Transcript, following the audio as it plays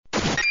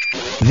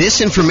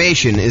This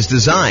information is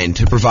designed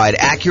to provide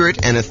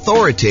accurate and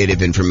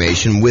authoritative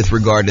information with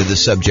regard to the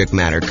subject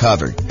matter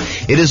covered.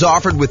 It is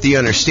offered with the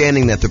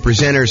understanding that the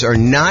presenters are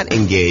not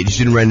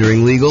engaged in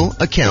rendering legal,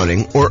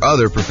 accounting, or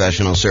other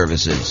professional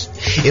services.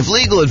 If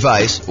legal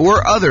advice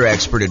or other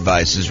expert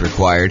advice is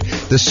required,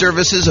 the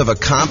services of a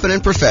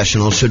competent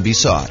professional should be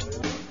sought.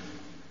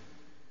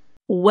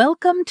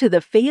 Welcome to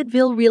the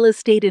Fayetteville Real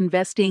Estate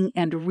Investing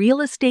and Real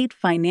Estate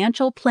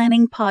Financial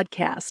Planning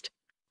Podcast.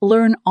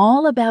 Learn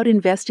all about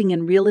investing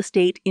in real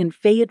estate in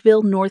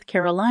Fayetteville, North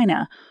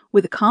Carolina,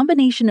 with a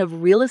combination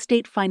of real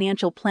estate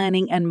financial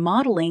planning and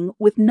modeling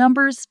with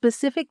numbers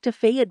specific to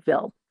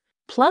Fayetteville,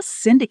 plus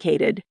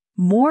syndicated,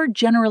 more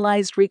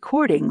generalized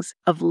recordings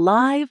of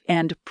live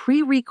and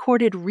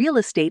pre-recorded real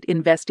estate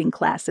investing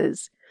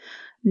classes,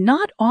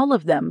 not all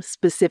of them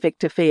specific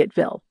to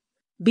Fayetteville.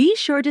 Be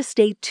sure to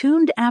stay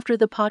tuned after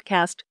the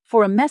podcast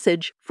for a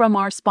message from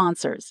our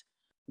sponsors.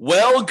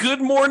 Well, good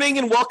morning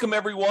and welcome,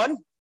 everyone.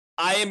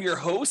 I am your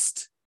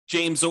host,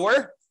 James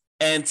Orr,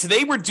 and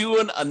today we're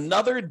doing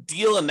another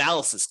deal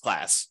analysis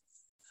class.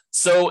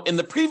 So in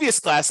the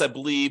previous class, I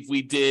believe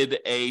we did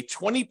a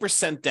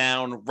 20%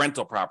 down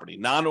rental property,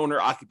 non-owner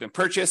occupant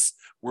purchase,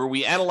 where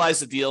we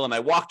analyzed the deal and I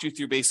walked you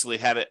through basically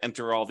how to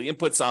enter all the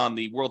inputs on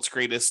the world's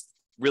greatest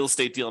real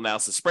estate deal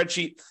analysis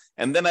spreadsheet.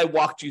 And then I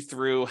walked you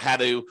through how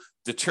to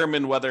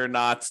determine whether or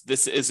not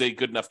this is a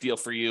good enough deal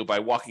for you by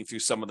walking through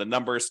some of the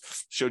numbers,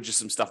 showed you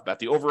some stuff about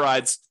the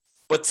overrides.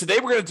 But today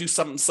we're going to do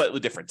something slightly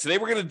different. Today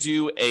we're going to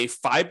do a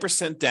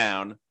 5%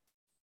 down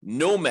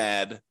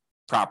Nomad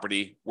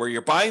property where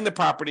you're buying the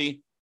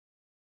property,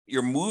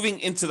 you're moving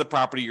into the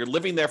property, you're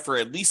living there for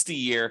at least a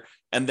year,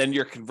 and then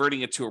you're converting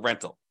it to a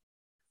rental.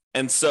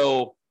 And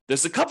so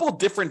there's a couple of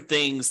different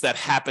things that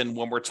happen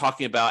when we're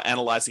talking about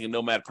analyzing a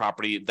Nomad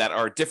property that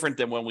are different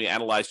than when we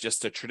analyze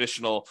just a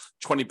traditional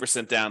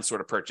 20% down sort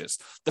of purchase.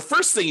 The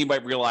first thing you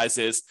might realize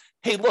is,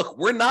 hey, look,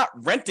 we're not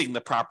renting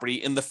the property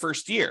in the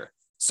first year.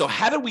 So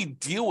how do we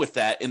deal with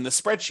that in the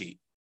spreadsheet?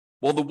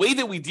 Well, the way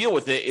that we deal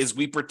with it is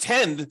we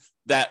pretend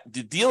that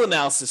the deal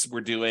analysis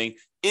we're doing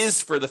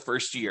is for the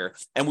first year,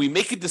 and we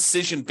make a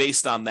decision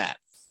based on that.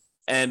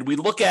 And we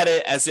look at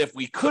it as if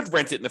we could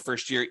rent it in the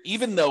first year,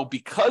 even though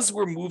because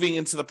we're moving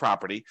into the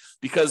property,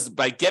 because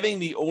by getting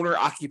the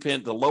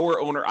owner-occupant, the lower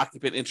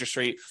owner-occupant interest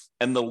rate,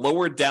 and the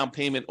lower down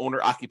payment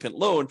owner-occupant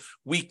loan,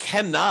 we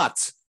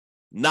cannot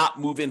not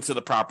move into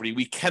the property.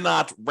 We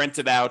cannot rent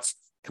it out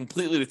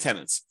completely to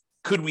tenants.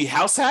 Could we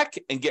house hack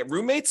and get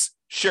roommates?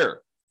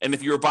 Sure. And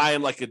if you were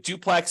buying like a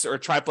duplex or a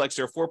triplex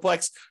or a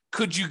fourplex,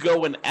 could you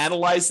go and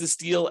analyze this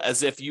deal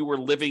as if you were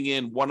living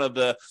in one of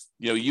the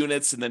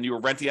units and then you were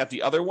renting out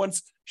the other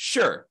ones?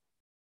 Sure.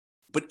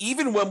 But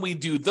even when we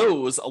do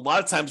those, a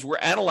lot of times we're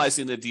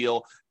analyzing the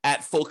deal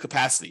at full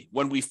capacity.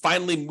 When we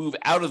finally move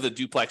out of the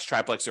duplex,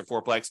 triplex, or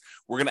fourplex,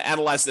 we're going to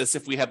analyze this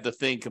if we have the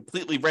thing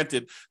completely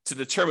rented to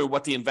determine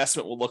what the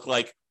investment will look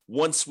like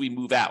once we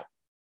move out.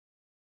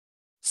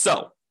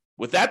 So,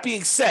 with that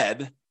being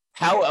said,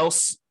 how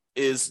else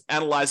is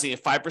analyzing a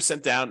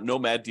 5% down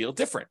Nomad deal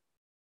different?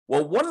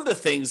 Well, one of the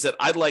things that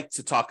I'd like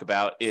to talk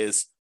about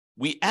is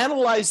we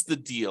analyze the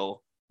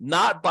deal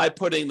not by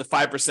putting the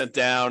 5%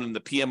 down and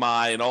the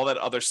PMI and all that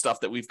other stuff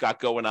that we've got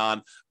going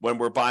on when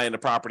we're buying a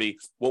property.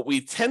 What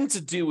we tend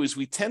to do is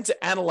we tend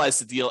to analyze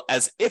the deal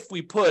as if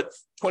we put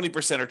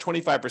 20% or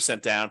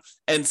 25% down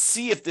and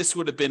see if this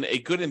would have been a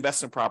good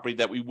investment property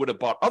that we would have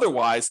bought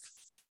otherwise.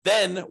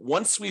 Then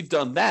once we've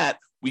done that,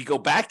 we go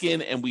back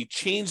in and we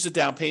change the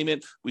down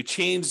payment, we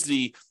change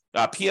the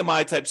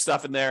PMI type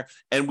stuff in there,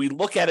 and we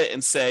look at it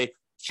and say,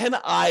 can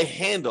I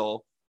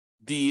handle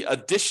the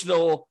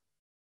additional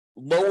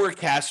lower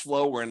cash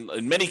flow, or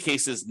in many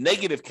cases,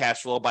 negative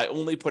cash flow by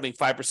only putting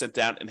 5%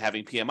 down and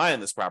having PMI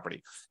on this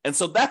property? And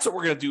so that's what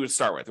we're going to do to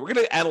start with. We're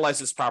going to analyze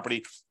this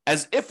property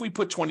as if we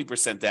put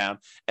 20% down,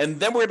 and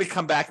then we're going to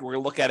come back and we're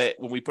going to look at it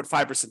when we put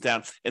 5%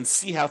 down and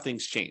see how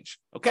things change.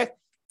 Okay?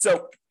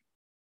 So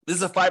this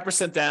is a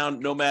 5% down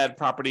Nomad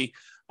property,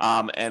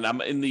 and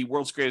I'm in the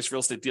world's greatest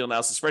real estate deal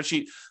analysis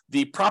spreadsheet.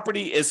 The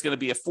property is going to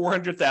be a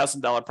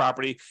 $400,000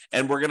 property,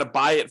 and we're going to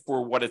buy it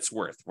for what it's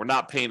worth. We're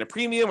not paying a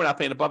premium. We're not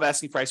paying above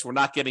asking price. We're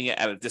not getting it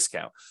at a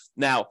discount.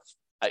 Now,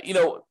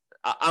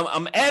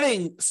 I'm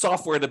adding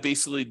software to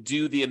basically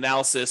do the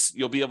analysis.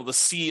 You'll be able to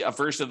see a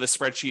version of the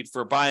spreadsheet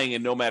for buying a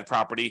Nomad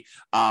property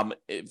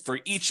for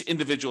each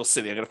individual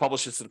city. I'm going to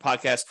publish this in the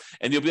podcast,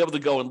 and you'll be able to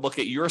go and look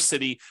at your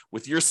city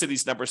with your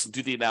city's numbers and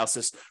do the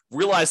analysis.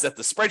 Realize that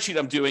the spreadsheet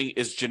I'm doing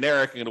is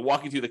generic. I'm going to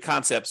walk you through the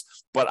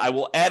concepts, but I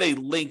will add a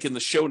link in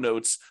the show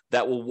notes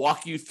that will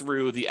walk you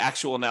through the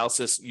actual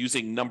analysis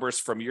using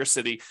numbers from your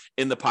city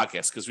in the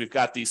podcast, because we've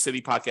got these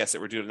city podcasts that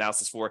we're doing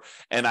analysis for,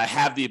 and I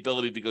have the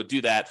ability to go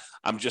do that.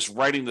 I'm just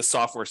writing the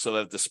software so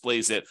that it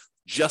displays it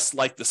just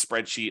like the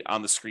spreadsheet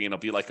on the screen. It'll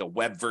be like a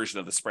web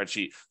version of the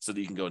spreadsheet so that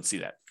you can go and see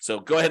that.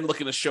 So go ahead and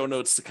look in the show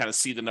notes to kind of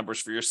see the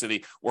numbers for your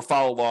city, or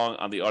follow along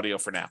on the audio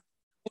for now.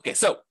 Okay,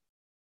 so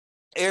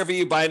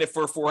ARV buying it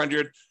for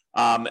 400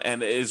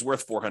 and it is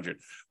worth 400.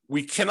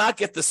 we cannot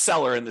get the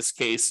seller in this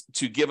case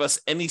to give us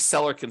any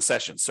seller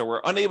concessions. So we're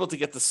unable to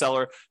get the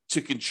seller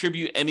to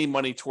contribute any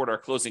money toward our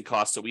closing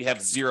costs. So we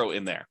have zero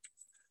in there.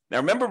 Now,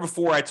 remember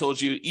before I told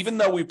you, even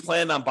though we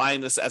plan on buying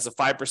this as a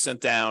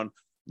 5% down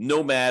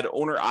Nomad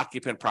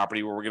owner-occupant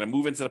property where we're going to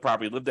move into the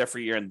property, live there for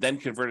a year, and then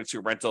convert it to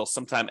a rental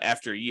sometime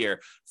after a year.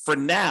 For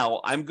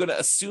now, I'm going to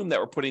assume that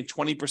we're putting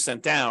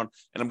 20% down,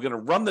 and I'm going to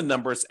run the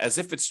numbers as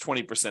if it's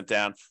 20%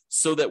 down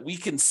so that we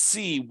can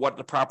see what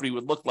the property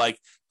would look like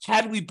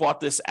had we bought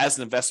this as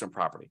an investment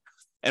property.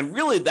 And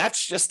really,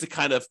 that's just to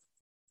kind of,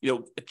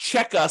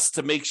 check us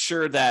to make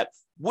sure that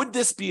would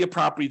this be a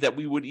property that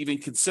we would even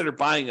consider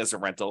buying as a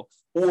rental,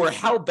 or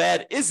how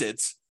bad is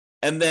it?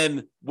 And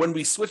then when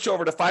we switch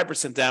over to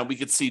 5% down, we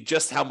could see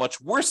just how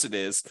much worse it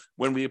is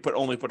when we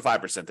only put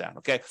 5% down,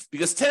 okay?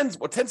 Because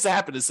what tends to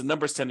happen is the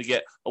numbers tend to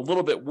get a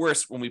little bit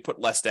worse when we put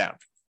less down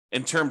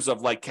in terms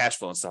of like cash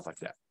flow and stuff like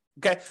that,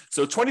 okay?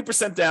 So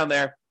 20% down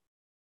there.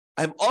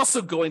 I'm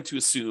also going to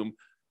assume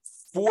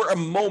for a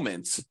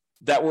moment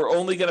that we're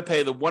only going to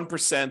pay the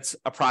 1%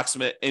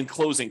 approximate in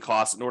closing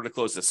costs in order to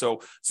close this. So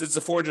since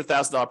it's a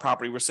 $400,000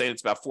 property, we're saying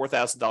it's about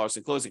 $4,000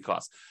 in closing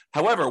costs.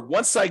 However,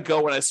 once I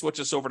go and I switch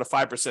this over to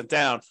 5%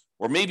 down,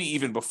 or maybe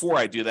even before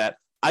I do that,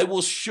 I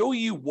will show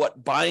you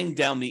what buying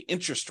down the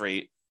interest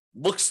rate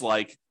looks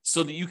like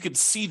so that you can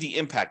see the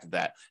impact of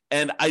that.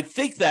 And I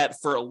think that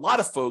for a lot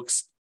of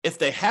folks, if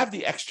they have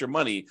the extra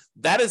money,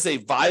 that is a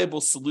viable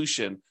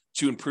solution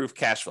to improve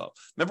cash flow.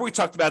 Remember we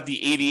talked about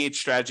the 88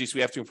 strategies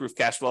we have to improve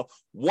cash flow?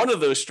 One of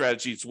those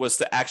strategies was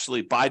to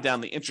actually buy down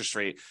the interest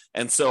rate.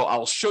 And so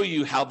I'll show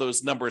you how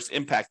those numbers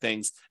impact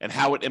things and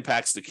how it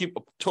impacts the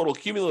total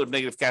cumulative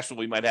negative cash flow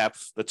we might have,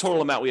 the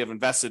total amount we have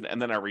invested,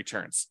 and then our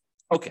returns.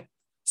 Okay,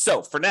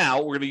 so for now,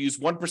 we're going to use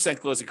 1%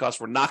 closing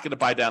costs. We're not going to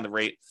buy down the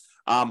rate.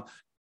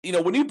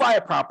 When you buy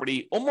a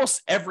property,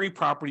 almost every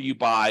property you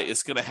buy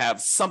is going to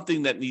have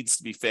something that needs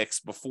to be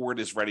fixed before it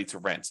is ready to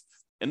rent.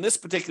 In this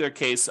particular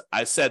case,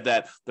 I said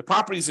that the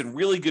property is in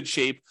really good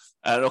shape.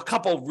 A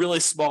couple of really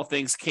small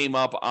things came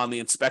up on the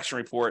inspection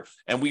report,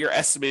 and we are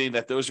estimating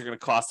that those are going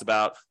to cost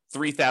about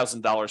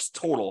 $3,000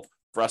 total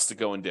for us to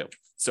go and do.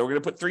 So we're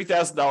going to put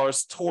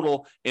 $3,000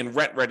 total in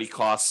rent-ready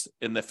costs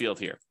in the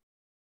field here.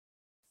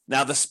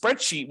 Now, the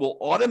spreadsheet will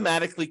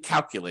automatically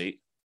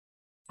calculate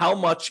how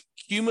much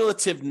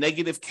cumulative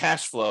negative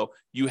cash flow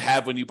you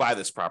have when you buy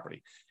this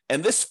property.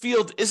 And this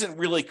field isn't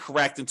really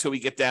correct until we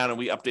get down and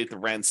we update the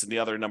rents and the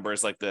other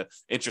numbers like the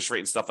interest rate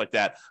and stuff like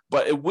that.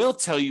 But it will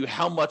tell you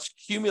how much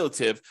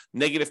cumulative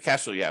negative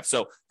cash flow you have.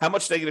 So how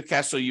much negative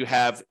cash flow you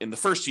have in the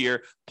first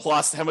year,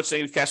 plus how much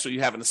negative cash flow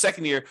you have in the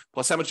second year,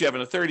 plus how much you have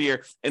in the third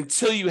year,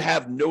 until you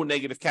have no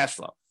negative cash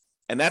flow.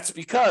 And that's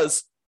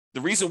because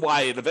the reason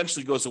why it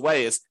eventually goes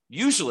away is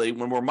usually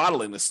when we're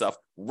modeling this stuff,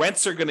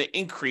 rents are going to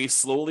increase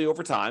slowly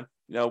over time,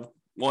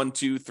 1,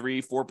 2,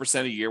 3,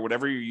 4% a year,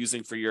 whatever you're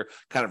using for your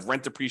kind of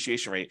rent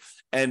depreciation rate.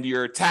 And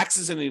your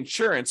taxes and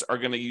insurance are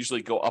going to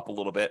usually go up a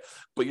little bit,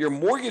 but your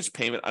mortgage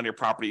payment on your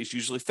property is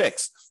usually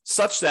fixed,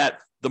 such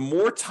that the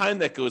more time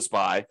that goes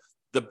by,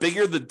 the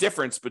bigger the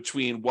difference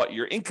between what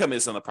your income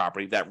is on the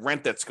property, that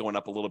rent that's going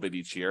up a little bit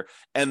each year,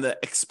 and the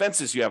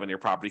expenses you have on your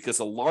property, because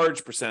a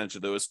large percentage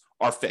of those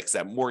are fixed.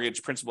 That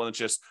mortgage, principal,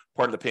 interest,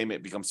 part of the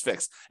payment becomes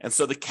fixed. And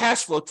so the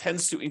cash flow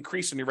tends to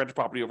increase in your rental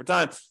property over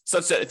time,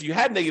 such that if you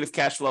had negative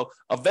cash flow,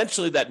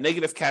 eventually that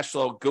negative cash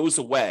flow goes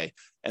away.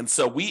 And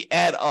so we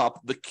add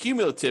up the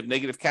cumulative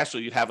negative cash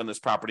flow you have on this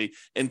property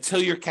until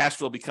your cash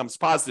flow becomes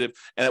positive,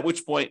 and at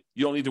which point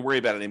you don't need to worry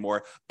about it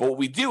anymore. But what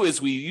we do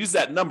is we use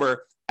that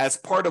number as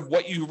part of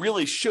what you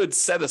really should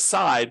set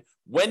aside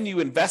when you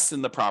invest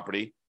in the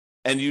property,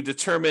 and you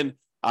determine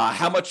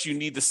how much you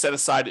need to set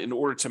aside in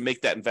order to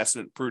make that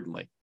investment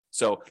prudently.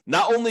 So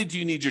not only do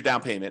you need your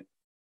down payment,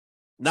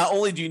 not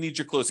only do you need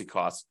your closing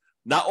costs,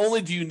 not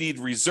only do you need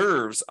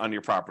reserves on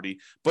your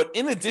property, but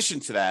in addition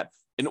to that,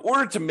 in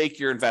order to make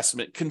your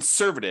investment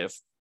conservative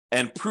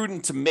and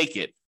prudent to make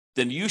it,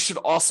 then you should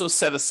also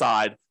set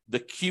aside the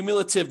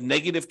cumulative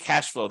negative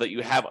cash flow that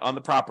you have on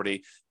the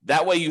property.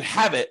 That way you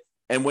have it.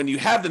 And when you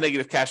have the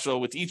negative cash flow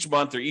with each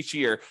month or each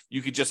year,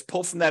 you could just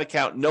pull from that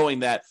account knowing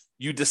that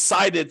you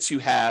decided to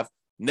have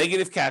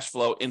negative cash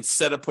flow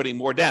instead of putting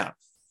more down.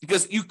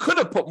 Because you could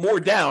have put more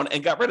down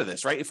and got rid of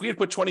this, right? If we had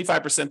put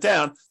 25%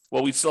 down,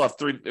 well, we still have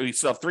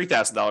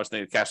 $3,000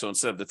 negative cash flow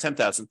instead of the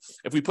 $10,000.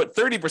 If we put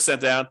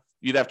 30% down,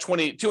 you'd have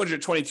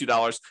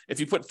 $222. If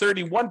you put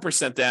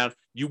 31% down,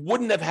 you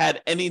wouldn't have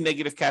had any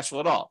negative cash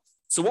flow at all.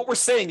 So what we're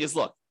saying is,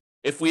 look,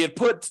 if we had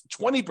put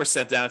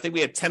 20% down, I think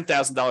we had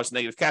 $10,000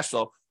 negative cash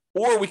flow,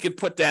 or we could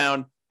put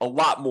down a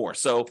lot more.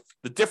 So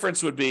the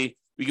difference would be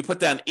we could put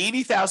down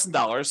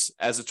 $80,000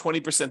 as a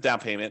 20% down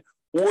payment,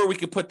 or we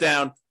could put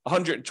down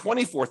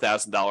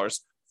 $124,000,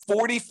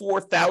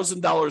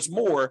 $44,000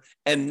 more,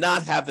 and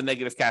not have the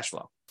negative cash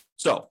flow.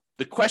 So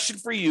the question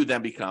for you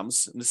then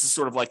becomes, and this is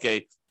sort of like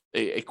a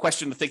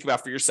question to think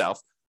about for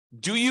yourself,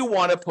 do you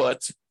want to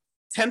put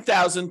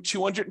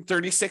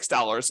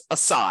 $10,236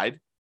 aside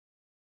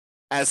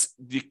as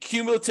the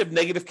cumulative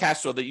negative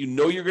cash flow that you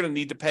know you're going to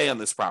need to pay on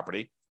this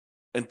property?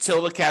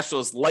 until the cash flow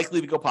is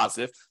likely to go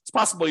positive. It's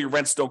possible your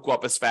rents don't go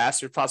up as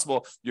fast. It's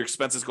possible your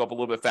expenses go up a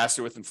little bit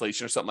faster with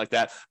inflation or something like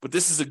that. But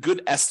this is a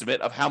good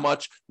estimate of how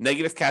much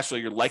negative cash flow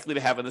you're likely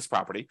to have in this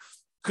property.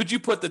 Could you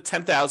put the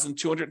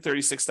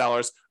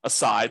 $10,236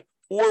 aside,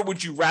 or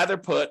would you rather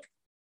put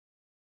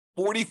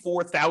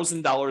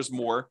 $44,000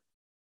 more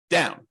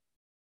down?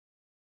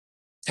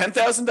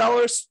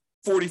 $10,000,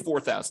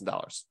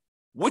 $44,000.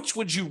 Which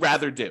would you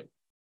rather do?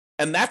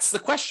 And that's the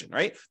question,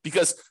 right?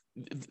 Because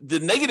the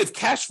negative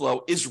cash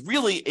flow is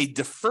really a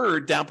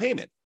deferred down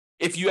payment.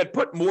 If you had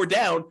put more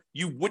down,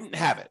 you wouldn't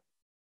have it.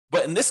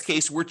 But in this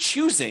case, we're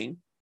choosing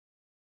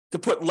to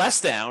put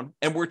less down,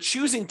 and we're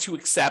choosing to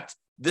accept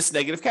this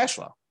negative cash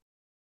flow.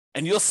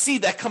 And you'll see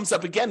that comes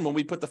up again when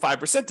we put the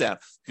 5% down,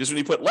 because when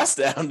you put less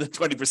down than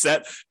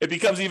 20%, it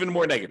becomes even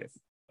more negative.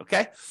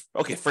 Okay,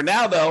 for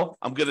now, though,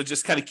 I'm going to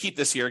just kind of keep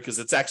this here because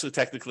it's actually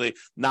technically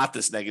not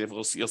this negative.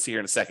 You'll see here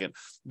in a second.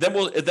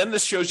 Then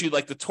this shows you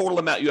like the total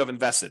amount you have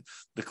invested,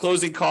 the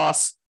closing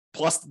costs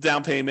plus the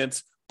down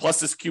payment, plus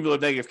this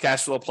cumulative negative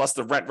cash flow, plus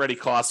the rent ready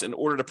costs in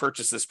order to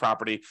purchase this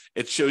property.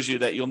 It shows you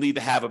that you'll need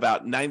to have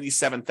about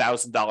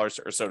 $97,000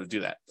 or so to do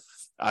that.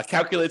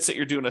 Calculates that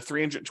you're doing a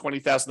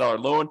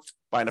 $320,000 loan,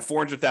 buying a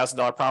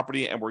 $400,000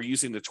 property, and we're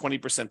using the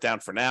 20% down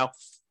for now.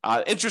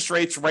 Interest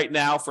rates right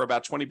now for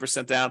about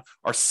 20% down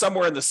are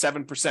somewhere in the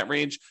 7%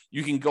 range.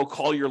 You can go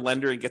call your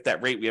lender and get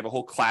that rate. We have a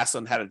whole class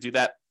on how to do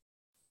that.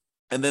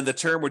 And then the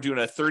term, we're doing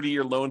a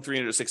 30-year loan,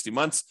 360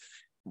 months.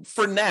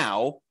 For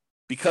now,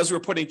 because we're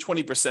putting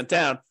 20%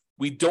 down,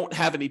 we don't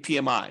have any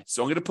PMI.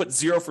 So I'm going to put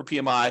 0 for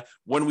PMI.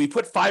 When we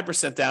put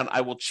 5% down,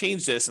 I will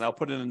change this and I'll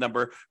put in a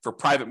number for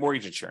private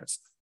mortgage insurance.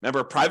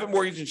 Remember, private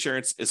mortgage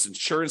insurance is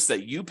insurance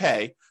that you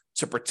pay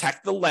to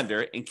protect the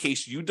lender in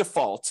case you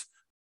default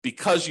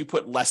because you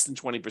put less than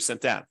 20%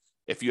 down.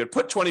 If you had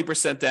put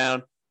 20%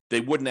 down, they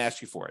wouldn't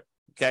ask you for it,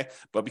 okay?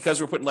 But because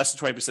we're putting less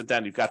than 20%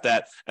 down, you've got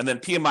that. And then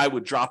PMI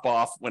would drop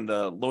off when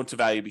the loan to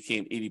value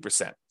became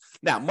 80%.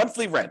 Now,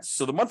 monthly rents.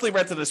 So the monthly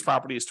rent of this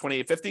property is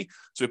 $2,850.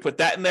 So we put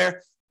that in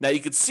there. Now you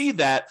can see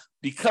that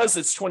because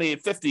it's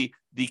 $2,850,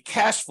 the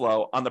cash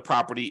flow on the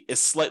property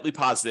is slightly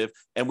positive,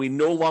 and we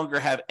no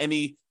longer have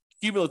any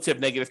cumulative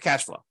negative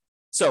cash flow.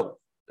 So,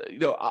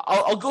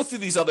 I'll go through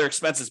these other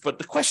expenses, but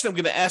the question I'm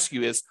going to ask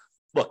you is,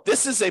 look,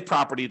 this is a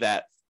property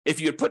that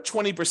if you had put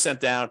 20%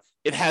 down,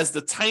 it has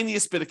the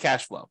tiniest bit of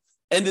cash flow.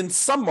 And in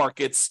some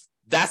markets,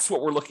 that's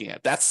what we're looking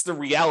at. That's the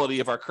reality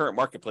of our current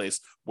marketplace,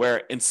 where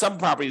in some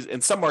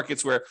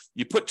markets where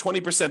you put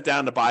 20%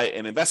 down to buy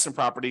an investment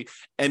property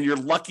and you're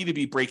lucky to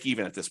be break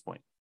even at this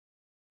point,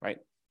 right?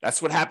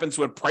 That's what happens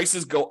when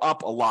prices go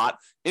up a lot,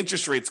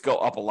 interest rates go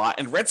up a lot,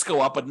 and rents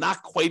go up, but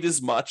not quite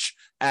as much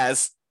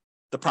as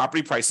the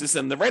property prices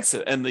and the rents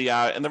and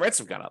the rents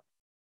have gone up.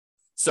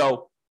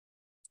 So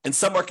in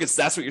some markets,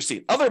 that's what you're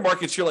seeing. Other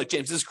markets, you're like,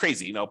 James, this is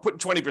crazy. Putting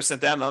 20%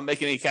 down, not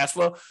making any cash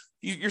flow.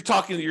 You're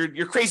talking,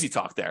 you're crazy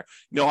talk there.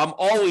 I'm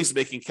always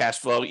making cash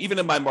flow, even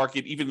in my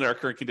market, even in our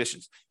current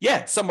conditions.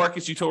 Yeah, some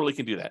markets you totally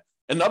can do that.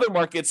 In other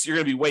markets, you're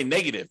going to be way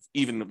negative,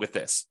 even with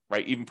this,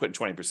 right? Even putting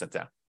 20%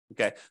 down.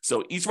 Okay,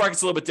 so each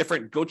market's a little bit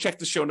different. Go check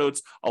the show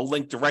notes. I'll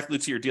link directly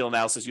to your deal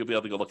analysis. You'll be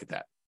able to go look at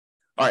that.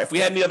 All right, if we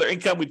had any other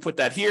income, we'd put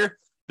that here.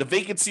 The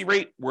vacancy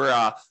rate,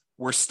 we're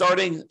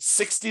starting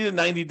 60 to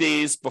 90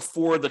 days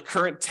before the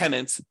current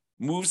tenant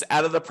moves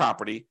out of the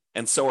property.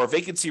 And so our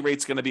vacancy rate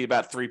is going to be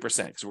about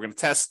 3%. So we're going to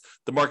test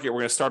the market. We're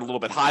going to start a little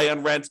bit high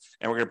on rent,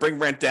 and we're going to bring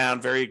rent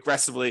down very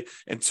aggressively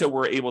until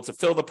we're able to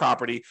fill the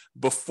property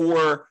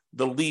before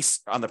the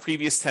lease on the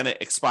previous tenant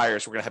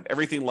expires. We're going to have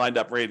everything lined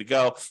up, ready to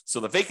go. So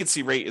the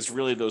vacancy rate is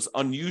really those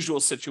unusual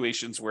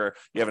situations where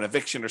you have an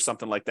eviction or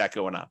something like that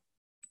going on.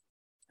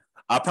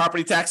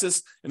 Property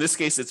taxes, in this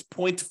case, it's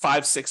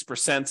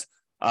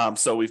 0.56%.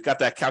 So we've got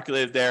that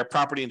calculated there.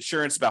 Property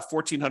insurance, about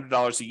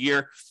 $1,400 a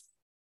year.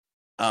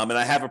 And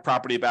I have a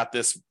property about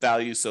this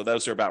value, so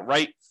those are about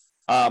right.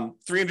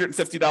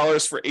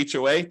 $350 for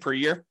HOA per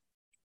year.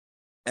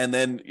 And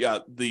then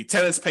the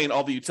tenant's paying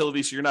all the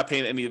utilities, so you're not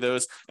paying any of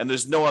those. And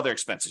there's no other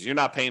expenses. You're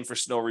not paying for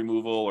snow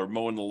removal or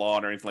mowing the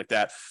lawn or anything like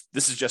that.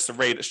 This is just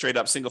a straight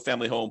up single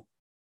family home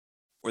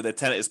where the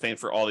tenant is paying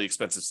for all the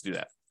expenses to do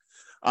that.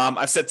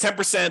 I've said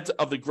 10%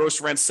 of the gross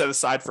rent set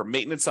aside for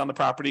maintenance on the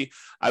property.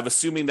 I'm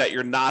assuming that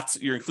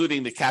you're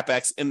including the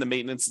CapEx in the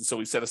maintenance. And so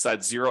we set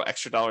aside $0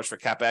 extra for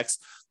CapEx.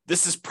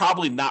 This is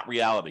probably not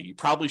reality. You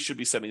probably should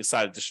be setting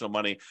aside additional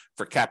money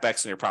for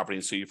CapEx in your property.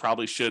 And so you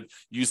probably should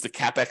use the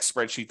CapEx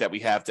spreadsheet that we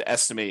have to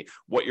estimate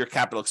what your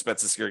capital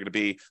expenses are going to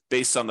be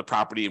based on the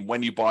property and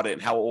when you bought it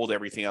and how old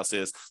everything else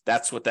is.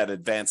 That's what that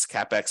advanced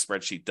CapEx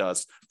spreadsheet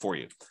does for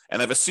you. And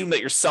I've assumed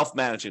that you're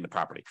self-managing the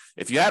property.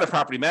 If you had a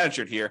property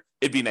manager here,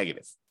 it'd be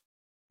negative,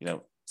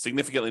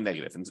 significantly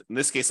negative. In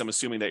this case, I'm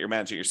assuming that you're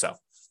managing it yourself.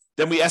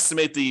 Then we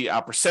estimate the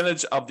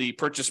percentage of the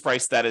purchase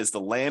price that is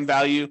the land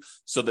value,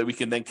 so that we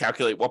can then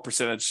calculate what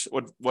percentage,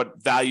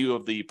 what value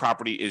of the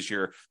property is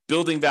your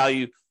building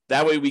value.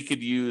 That way we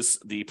could use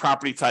the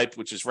property type,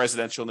 which is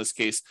residential in this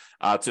case,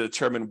 to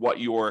determine what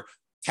your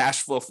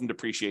cash flow from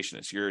depreciation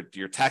is, your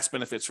tax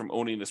benefits from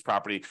owning this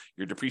property,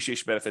 your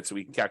depreciation benefits, so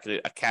we can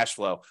calculate a cash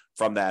flow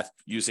from that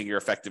using your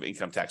effective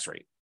income tax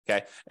rate.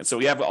 Okay. And so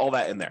we have all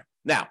that in there.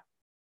 Now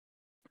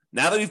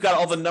that we've got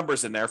all the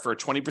numbers in there for a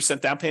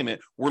 20% down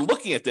payment, we're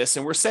looking at this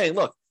and we're saying,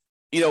 look,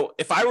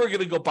 if I were going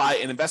to go buy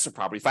an investment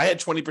property, if I had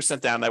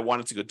 20% down and I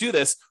wanted to go do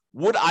this,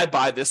 would I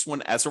buy this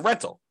one as a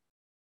rental?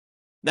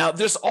 Now,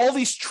 there's all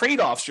these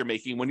trade-offs you're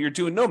making when you're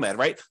doing Nomad,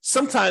 right?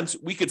 Sometimes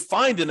we could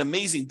find an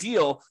amazing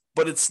deal,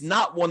 but it's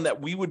not one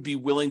that we would be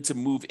willing to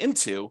move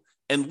into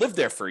and live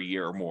there for a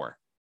year or more.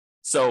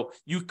 So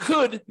you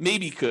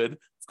maybe could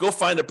go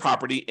find a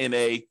property in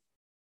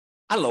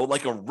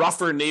like a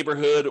rougher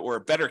neighborhood or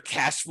a better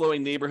cash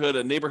flowing neighborhood,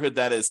 a neighborhood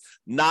that is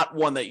not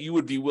one that you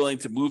would be willing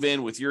to move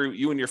in with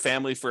you and your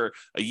family for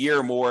a year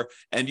or more,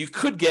 and you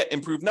could get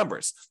improved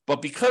numbers.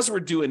 But because we're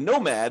doing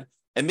Nomad,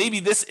 and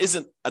maybe this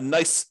isn't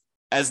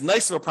as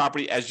nice of a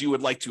property as you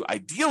would like to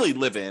ideally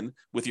live in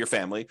with your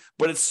family,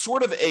 but it's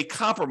sort of a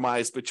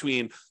compromise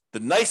between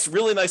the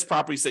really nice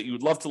properties that you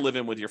would love to live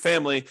in with your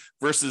family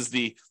versus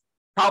the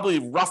probably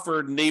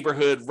rougher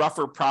neighborhood,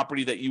 rougher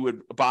property that you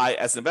would buy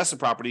as an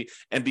investment property.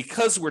 And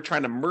because we're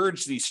trying to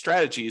merge these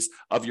strategies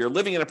of you're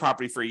living in a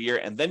property for a year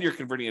and then you're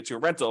converting it to a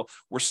rental,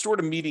 we're sort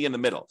of meeting in the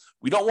middle.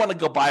 We don't want to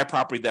go buy a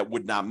property that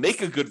would not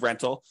make a good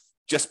rental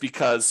just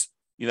because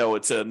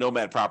it's a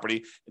Nomad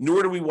property,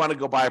 nor do we want to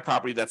go buy a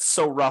property that's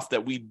so rough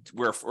that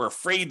we're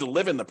afraid to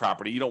live in the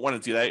property. You don't want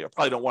to do that. You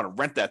probably don't want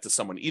to rent that to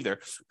someone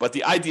either. But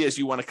the idea is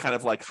you want to kind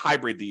of like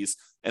hybrid these.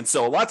 And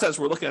so a lot of times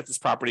we're looking at this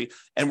property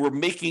and we're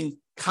making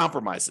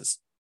compromises.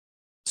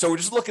 So we're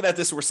just looking at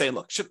this and we're saying,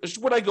 look,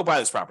 would I go buy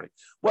this property?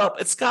 Well,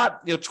 it's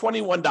got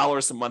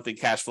 $21 a month in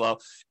cash flow.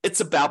 It's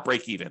about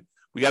break even.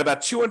 We got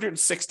about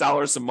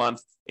 $206 a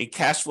month in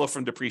cash flow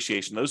from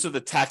depreciation. Those are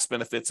the tax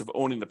benefits of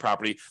owning the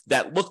property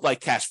that look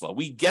like cash flow.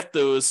 We get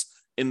those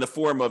in the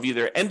form of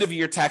either end of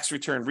year tax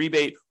return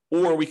rebate,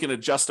 or we can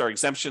adjust our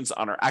exemptions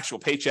on our actual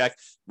paycheck,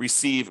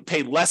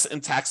 pay less in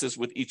taxes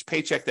with each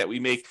paycheck that we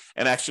make,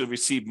 and actually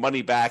receive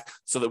money back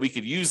so that we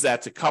could use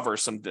that to cover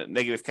some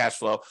negative cash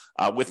flow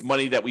with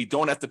money that we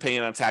don't have to pay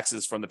in on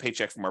taxes from the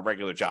paycheck from our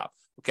regular job.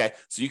 Okay,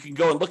 so you can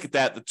go and look at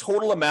that. The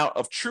total amount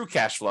of true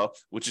cash flow,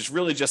 which is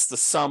really just the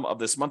sum of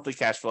this monthly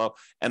cash flow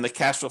and the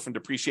cash flow from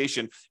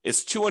depreciation,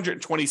 is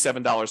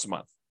 $227 a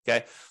month.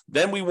 Okay,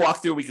 then we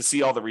walk through, we can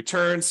see all the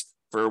returns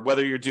for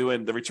whether you're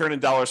doing the return in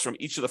dollars from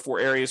each of the four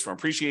areas, from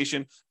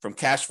appreciation, from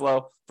cash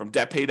flow, from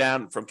debt pay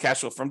down, from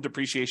cash flow from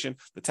depreciation,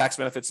 the tax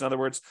benefits, in other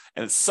words,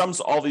 and it sums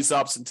all these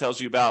up and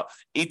tells you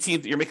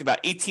you're making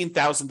about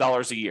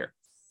 $18,000 a year.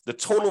 The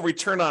total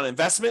return on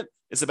investment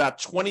is about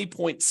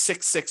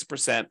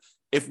 20.66%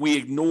 if we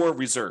ignore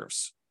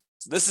reserves.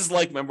 So this is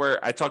like, remember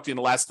I talked to you in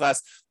the last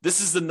class,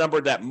 this is the number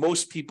that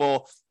most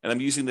people, and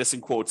I'm using this in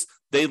quotes,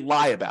 they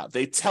lie about.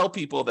 They tell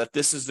people that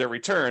this is their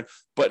return,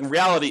 but in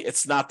reality,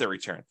 it's not their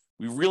return.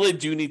 We really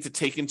do need to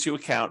take into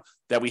account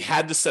that we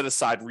had to set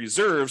aside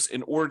reserves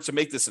in order to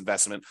make this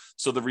investment.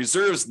 So the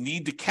reserves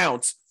need to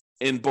count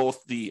in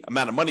both the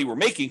amount of money we're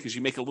making, because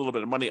you make a little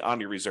bit of money on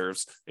your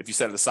reserves if you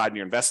set it aside and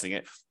you're investing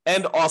it,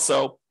 and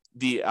also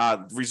the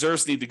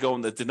reserves need to go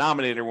in the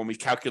denominator when we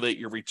calculate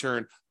your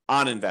return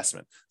on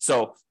investment.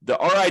 So the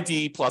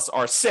RID plus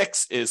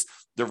R6 is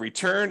the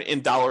return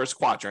in dollars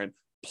quadrant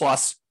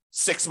plus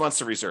 6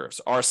 months of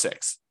reserves,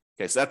 R6.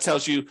 Okay, so that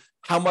tells you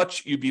how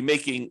much you'd be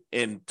making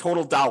in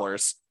total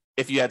dollars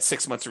if you had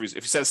 6 months of if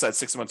you set aside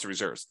 6 months of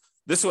reserves.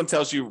 This one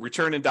tells you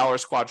return in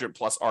dollars quadrant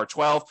plus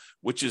R12,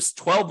 which is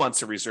 12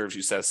 months of reserves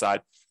you set aside.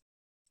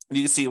 And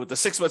you can see with the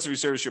 6 months of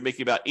reserves, you're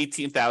making about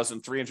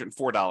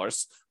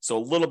 $18,304. So a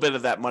little bit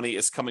of that money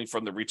is coming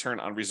from the return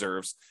on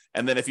reserves.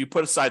 And then if you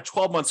put aside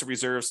 12 months of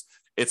reserves,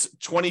 it's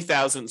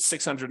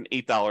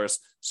 $20,608.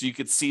 So you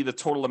could see the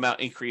total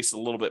amount increase a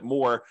little bit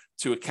more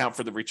to account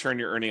for the return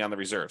you're earning on the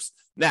reserves.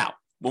 Now,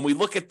 when we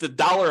look at the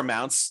dollar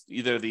amounts,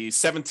 either the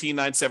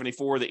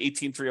 $17,974, the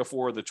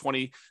 $18,304, the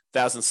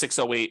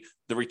 $20,608,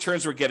 the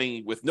returns we're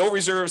getting with no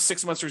reserves,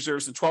 6 months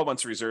reserves, and 12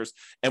 months reserves,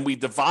 and we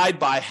divide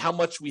by how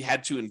much we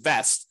had to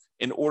invest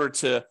in order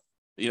to,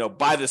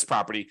 buy this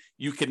property,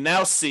 you can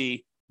now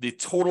see the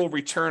total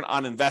return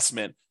on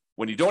investment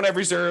when you don't have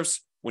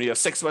reserves, when you have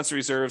 6 months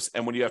reserves,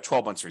 and when you have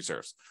 12 months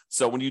reserves.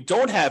 So when you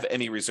don't have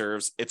any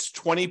reserves, it's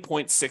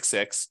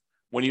 20.66.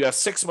 When you have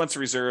 6 months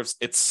reserves,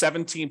 it's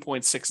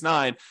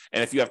 17.69.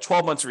 And if you have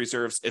 12 months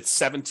reserves, it's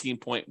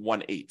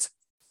 17.18.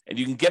 And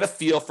you can get a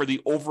feel for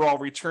the overall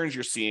returns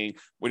you're seeing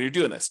when you're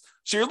doing this.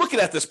 So you're looking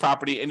at this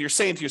property and you're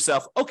saying to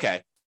yourself,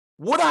 okay,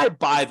 would I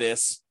buy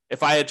this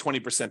if I had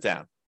 20%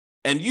 down?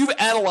 And you've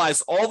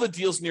analyzed all the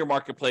deals in your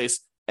marketplace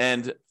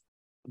and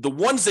the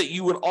ones that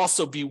you would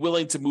also be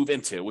willing to move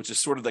into, which is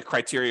sort of the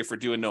criteria for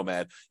doing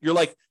Nomad. You're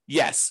like,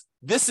 yes,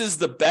 this is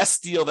the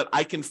best deal that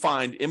I can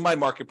find in my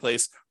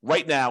marketplace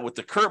right now with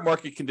the current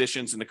market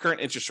conditions and the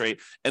current interest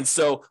rate. And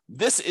so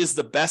this is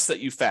the best that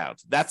you found.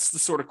 That's the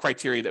sort of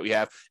criteria that we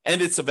have,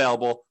 and it's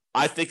available.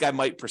 I think I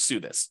might pursue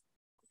this.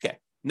 Okay.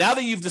 Now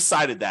that you've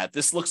decided that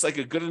this looks like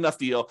a good enough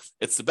deal,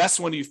 it's the best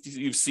one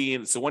you've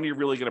seen, it's the one you're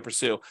really going to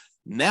pursue.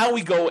 Now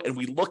we go and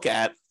we look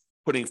at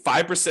putting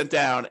 5%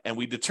 down, and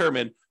we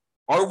determine,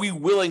 are we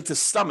willing to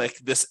stomach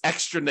this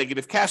extra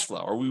negative cash flow?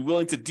 Are we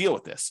willing to deal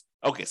with this?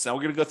 Okay, so now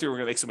we're going to go through, we're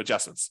going to make some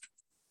adjustments.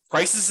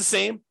 Price is the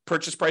same,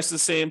 purchase price is the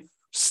same,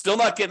 still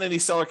not getting any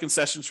seller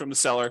concessions from the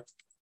seller.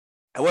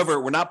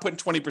 However, we're not putting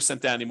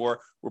 20% down anymore,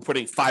 we're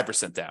putting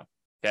 5% down,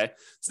 okay?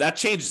 So that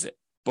changes it.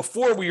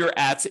 Before we were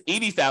at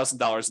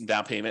 $80,000 in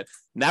down payment,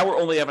 now we're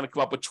only having to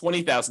come up with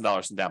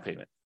 $20,000 in down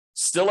payment.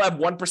 Still have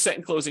 1%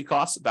 in closing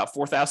costs, about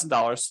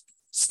 $4,000.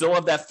 Still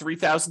have that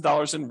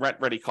 $3,000 in rent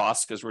ready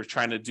costs because we're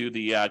trying to do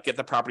the get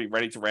the property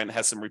ready to rent,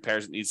 has some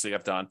repairs it needs to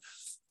get done.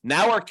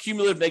 Now our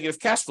cumulative negative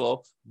cash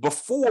flow,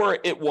 before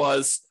it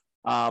was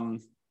I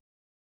don't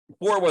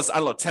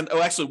know, 10.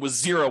 Oh, actually, it was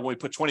zero when we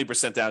put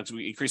 20% down because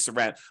we increased the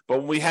rent. But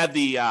when we had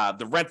the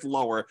rent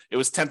lower, it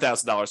was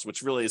 $10,000,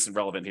 which really isn't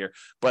relevant here.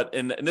 But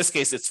in this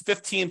case, it's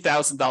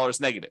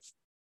 $15,000 negative,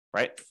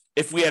 right?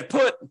 If we had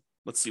put,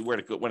 let's see when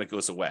it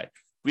goes away.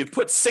 We had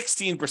put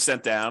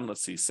 16% down.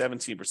 Let's see,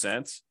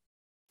 17%.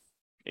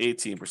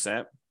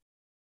 18%,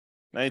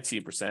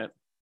 19%.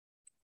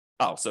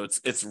 Oh, so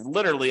it's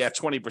literally at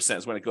 20%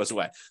 is when it goes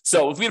away.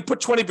 So if we had put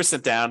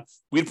 20% down,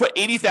 we'd put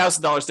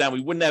 $80,000 down, we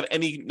wouldn't have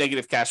any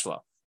negative cash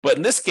flow. But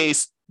in this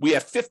case, we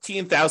have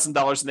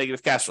 $15,000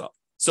 negative cash flow.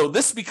 So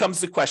this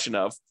becomes the question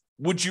of,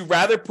 would you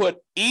rather put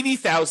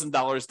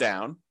 $80,000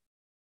 down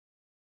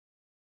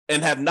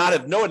and have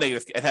no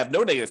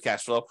negative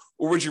cash flow,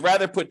 or would you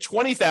rather put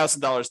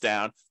 $20,000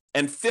 down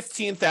and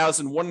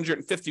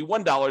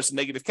 $15,151 in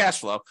negative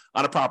cash flow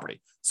on a property?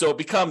 So it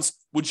becomes,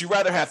 would you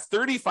rather have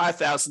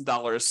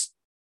 $35,000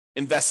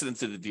 invested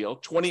into the deal,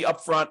 20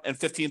 upfront and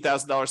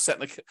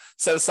 $15,000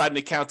 set aside in an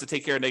account to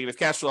take care of negative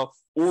cash flow,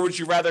 or would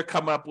you rather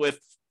come up with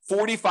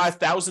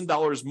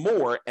 $45,000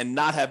 more and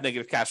not have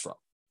negative cash flow?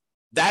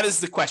 That is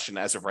the question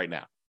as of right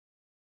now.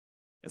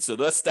 And so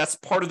that's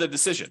part of the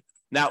decision.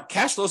 Now,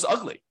 cash flow is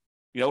ugly.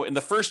 In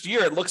the first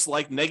year, it looks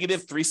like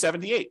negative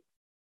 $378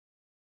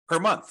 per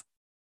month.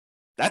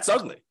 That's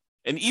ugly.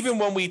 And even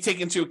when we take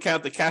into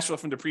account the cash flow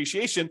from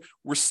depreciation,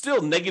 we're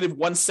still negative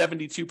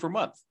 $172 per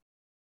month.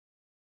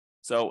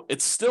 So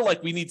it's still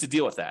like we need to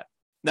deal with that.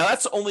 Now,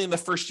 that's only in the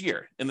first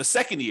year. In the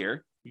second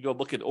year, you go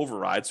look at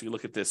overrides. So you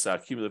look at this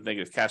cumulative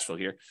negative cash flow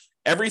here.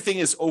 Everything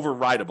is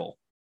overridable.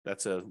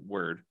 That's a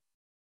word.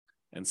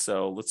 And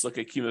so let's look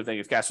at cumulative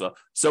negative cash flow.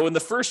 So in the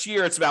first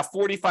year, it's about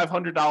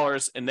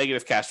 $4,500 in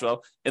negative cash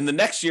flow. In the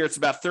next year, it's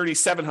about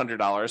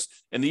 $3,700.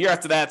 In the year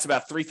after that, it's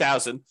about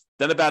 $3,000.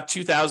 Then about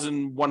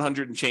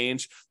 $2,100 and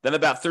change. Then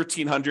about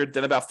 $1,300.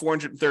 Then about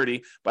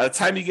 $430. By the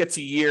time you get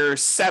to year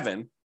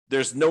 7,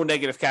 there's no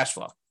negative cash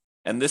flow.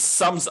 And this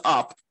sums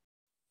up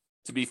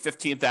to be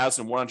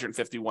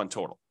 $15,151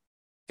 total.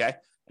 Okay.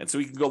 And so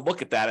we can go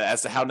look at that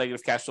as to how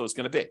negative cash flow is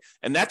going to be.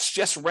 And that's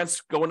just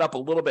rents going up a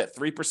little bit,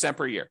 3%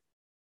 per year.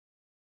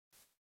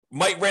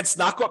 Might rents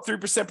not go up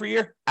 3% per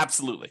year?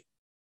 Absolutely.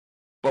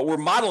 But we're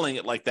modeling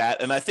it like that.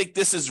 And I think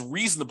this is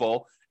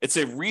reasonable. It's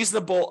a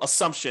reasonable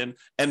assumption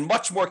and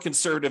much more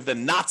conservative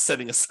than not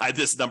setting aside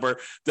this number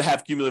to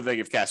have cumulative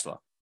negative cash flow.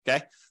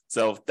 Okay.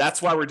 So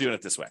that's why we're doing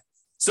it this way.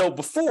 So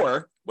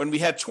before, when we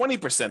had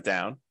 20%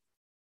 down,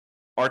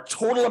 our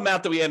total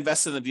amount that we had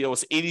invested in the deal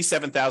was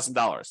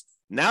 $87,000.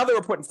 Now that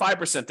we're putting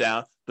 5%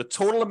 down, the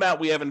total amount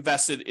we have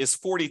invested is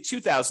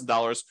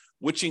 $42,000,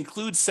 which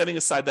includes setting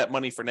aside that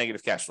money for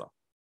negative cash flow.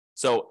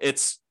 So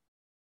it's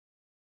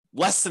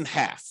less than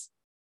half,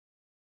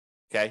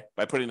 okay,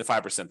 by putting the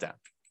 5% down,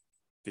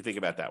 if you think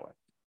about it that way.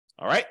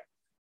 All right.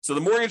 So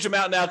the mortgage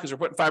amount now, because we're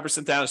putting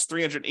 5% down, is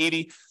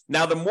 $380.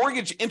 Now the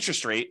mortgage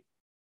interest rate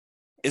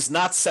is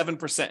not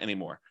 7%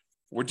 anymore.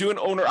 We're doing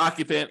owner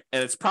occupant,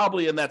 and it's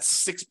probably in that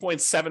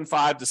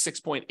 6.75 to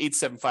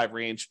 6.875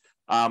 range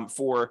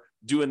for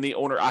doing the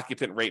owner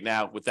occupant rate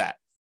now with that.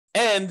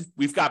 And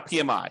we've got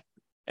PMI.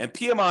 And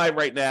PMI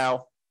right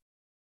now,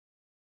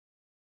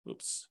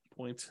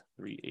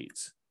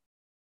 0.38.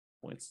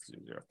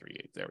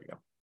 0.038. There we go.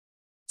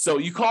 So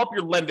you call up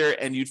your lender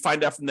and you'd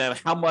find out from them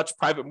how much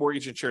private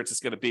mortgage insurance is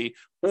going to be.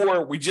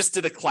 Or we just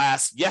did a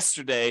class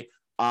yesterday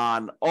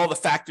on all the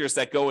factors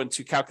that go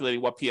into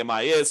calculating what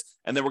PMI is.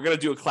 And then we're going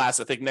to do a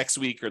class, I think next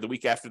week or the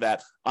week after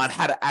that, on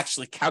how to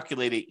actually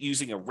calculate it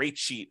using a rate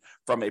sheet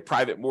from a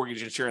private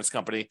mortgage insurance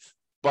company.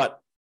 But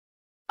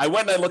I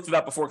went and I looked it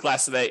up before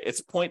class today. It's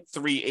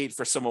 0.38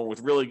 for someone with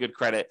really good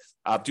credit,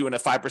 doing a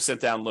 5%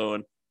 down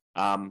loan,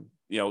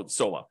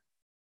 solo.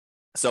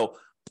 So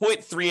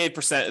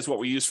 0.38% is what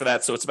we use for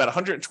that. So it's about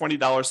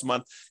 $120 a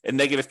month in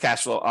negative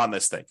cash flow on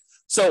this thing.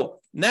 So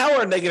now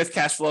our negative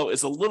cash flow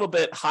is a little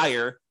bit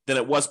higher than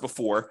it was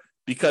before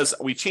because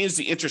we changed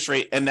the interest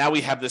rate and now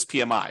we have this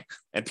PMI.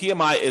 And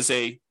PMI is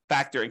a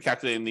factor in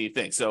calculating the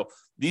thing. So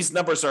these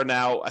numbers are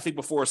now, I think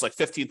before it's like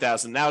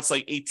 $15,000. Now it's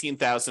like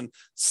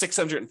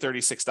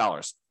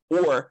 $18,636.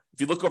 Or if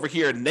you look over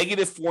here,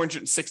 negative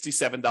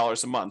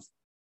 $467 a month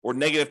or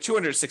negative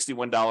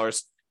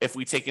 $261 if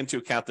we take into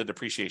account the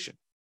depreciation,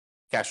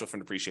 cash flow from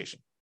depreciation.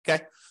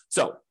 Okay.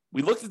 So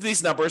we looked at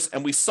these numbers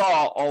and we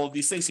saw all of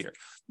these things here.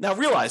 Now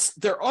realize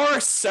there are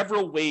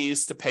several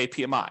ways to pay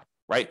PMI,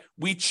 right?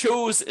 We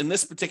chose in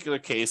this particular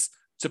case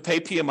to pay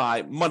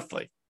PMI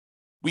monthly.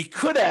 We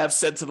could have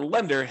said to the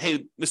lender,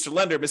 hey, Mr.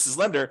 Lender, Mrs.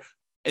 Lender,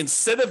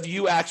 instead of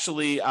you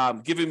actually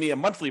giving me a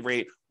monthly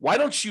rate, why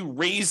don't you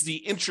raise the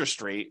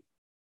interest rate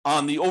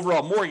on the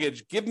overall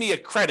mortgage, give me a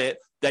credit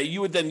that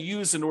you would then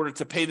use in order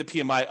to pay the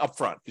PMI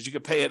upfront, because you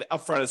could pay it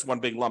upfront as one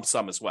big lump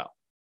sum as well.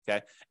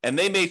 Okay. And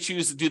they may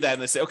choose to do that.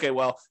 And they say, okay,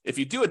 well, if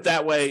you do it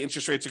that way,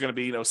 interest rates are going to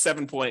be,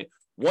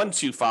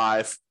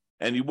 7.125,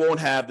 and you won't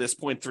have this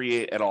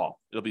 0.38 at all.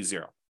 It'll be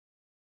zero.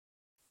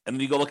 And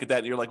then you go look at that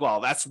and you're like,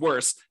 well, that's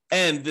worse.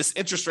 And this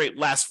interest rate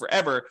lasts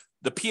forever.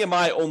 The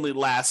PMI only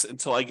lasts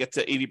until I get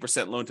to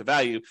 80% loan to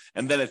value,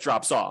 and then it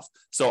drops off.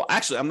 So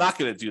actually, I'm not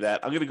going to do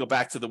that. I'm going to go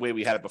back to the way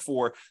we had it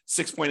before,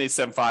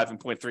 6.875 and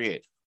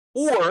 0.38.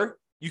 Or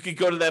you could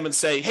go to them and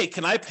say, hey,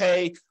 can I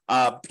pay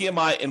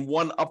PMI in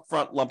one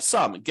upfront lump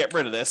sum? Get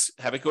rid of this,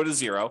 have it go to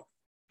zero,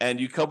 and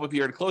you come up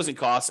here at closing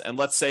costs, and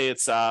let's say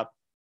it's,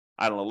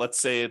 let's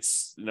say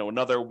it's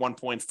another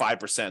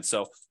 1.5%.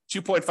 So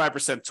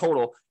 2.5%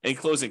 total in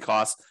closing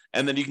costs,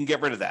 and then you can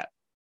get rid of that.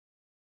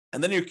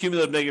 And then your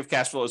cumulative negative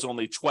cash flow is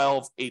only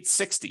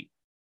 12,860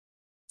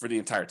 for the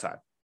entire time.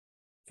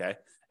 Okay.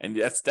 And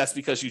that's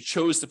because you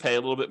chose to pay a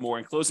little bit more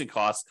in closing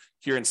costs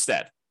here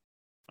instead.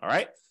 All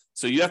right.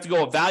 So you have to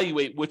go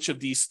evaluate which of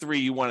these three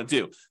you want to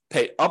do.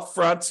 Pay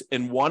upfront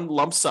in one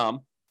lump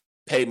sum,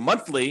 pay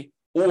monthly,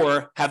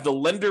 or have the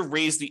lender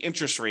raise the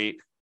interest rate,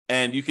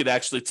 and you could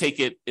actually take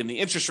it in the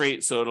interest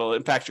rate, so it'll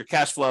impact your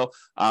cash flow,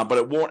 but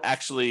it won't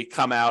actually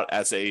come out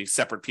as a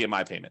separate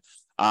PMI payment.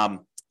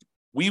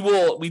 We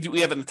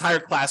have an entire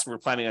class we're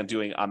planning on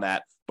doing on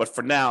that, but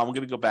for now, I'm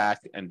going to go back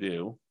and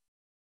do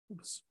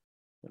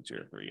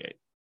 1038.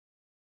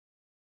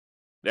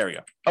 There we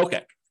go.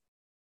 Okay.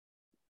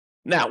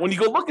 Now, when you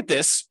go look at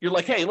this, you're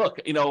like, hey, look,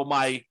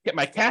 my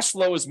cash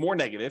flow is more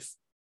negative.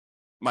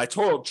 My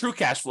total true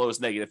cash flow is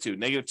negative too,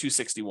 negative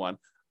 261.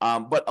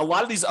 But a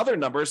lot of these other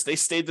numbers, they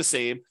stayed the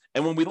same.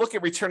 And when we look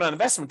at return on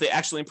investment, they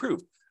actually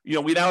improved.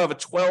 We now have a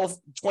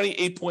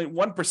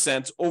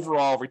 28.1%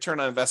 overall return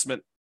on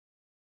investment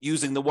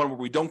using the one where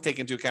we don't take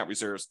into account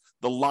reserves,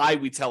 the lie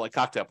we tell at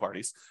cocktail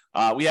parties.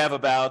 We have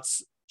about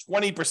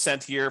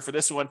 20% here for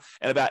this one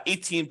and about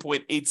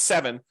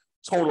 18.87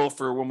 total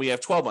for when we have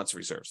 12 months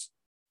reserves.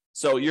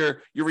 So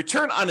your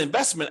return on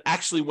investment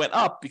actually went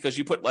up because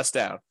you put less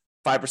down,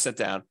 5%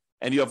 down,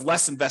 and you have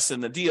less invested in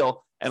the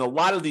deal. And a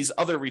lot of these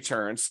other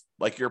returns,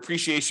 like your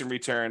appreciation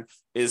return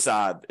is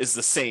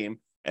the same,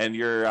 and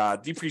your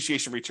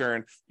depreciation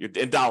return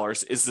in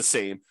dollars is the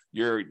same.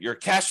 Your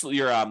cash flow,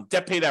 your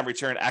debt pay down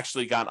return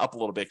actually gone up a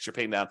little bit because you're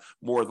paying down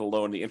more of the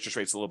loan. The interest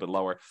rate's a little bit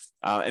lower,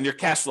 and your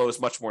cash flow is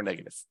much more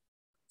negative.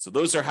 So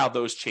those are how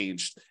those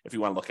changed if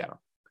you want to look at them.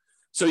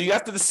 So you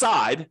have to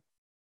decide,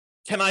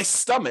 can I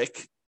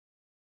stomach,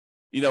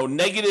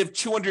 negative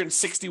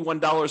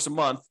 $261 a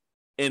month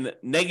in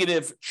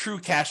negative true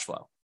cash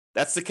flow?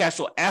 That's the cash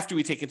flow after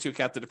we take into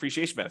account the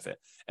depreciation benefit.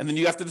 And then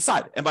you have to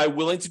decide, am I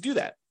willing to do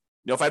that?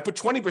 If I put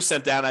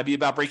 20% down, I'd be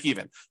about break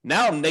even.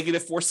 Now I'm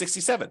negative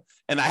 467.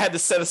 And I had to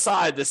set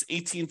aside this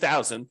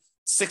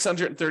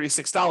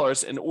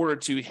 $18,636 in order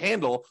to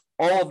handle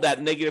all of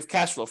that negative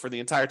cash flow for the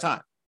entire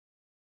time.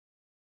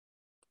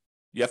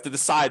 You have to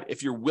decide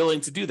if you're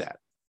willing to do that.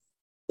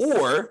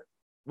 Or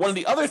one of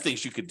the other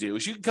things you could do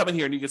is you can come in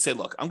here and you can say,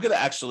 look, I'm going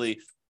to actually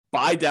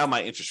buy down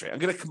my interest rate. I'm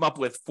going to come up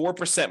with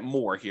 4%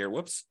 more here.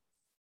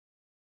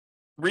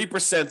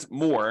 3%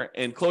 more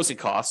in closing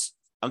costs.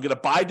 I'm going to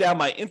buy down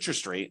my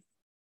interest rate.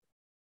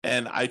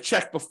 And I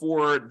checked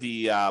before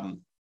the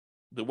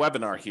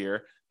webinar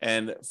here,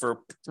 and for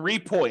 3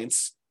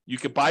 points, you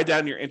could buy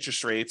down your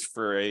interest rates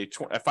for a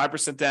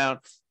 5% down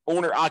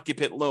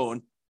owner-occupant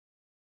loan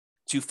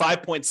to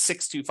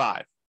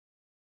 5.625.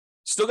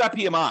 Still got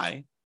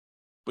PMI,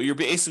 but you're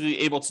basically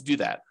able to do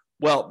that.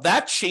 Well,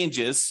 that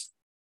changes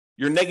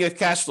your negative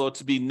cash flow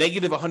to be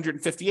negative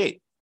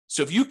 158.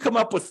 So if you come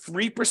up with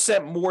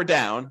 3% more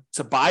down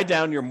to buy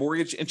down your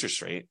mortgage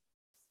interest rate,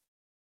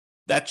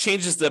 that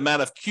changes the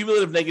amount of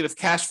cumulative negative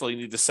cash flow you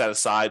need to set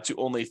aside to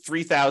only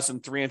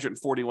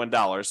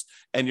 $3,341.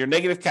 And your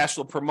negative cash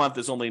flow per month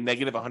is only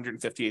negative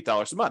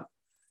 $158 a month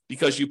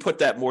because you put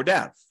that more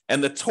down.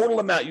 And the total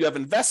amount you have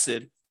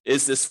invested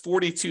is this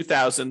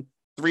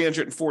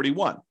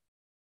 $42,341.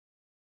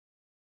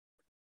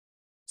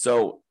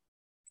 So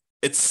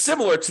it's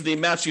similar to the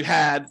amounts you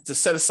had to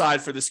set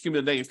aside for this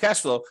cumulative negative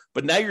cash flow,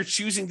 but now you're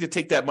choosing to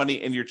take that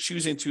money and you're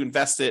choosing to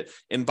invest it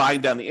in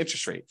buying down the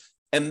interest rate.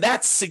 And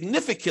that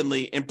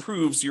significantly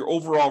improves your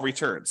overall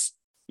returns.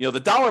 The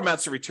dollar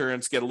amounts of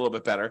returns get a little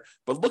bit better,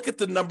 but look at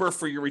the number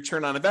for your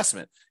return on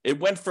investment. It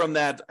went from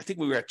that, I think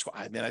we were at,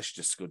 I should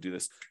just go do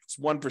this. It's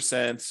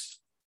 1%,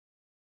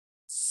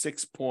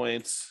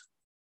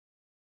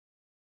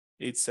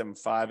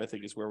 6.875, I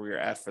think is where we were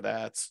at for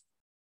that.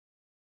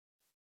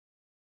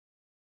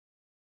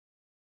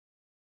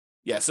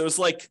 Yeah, so it's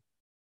like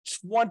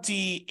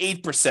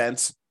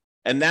 28%.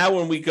 And now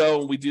when we go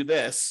and we do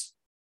this,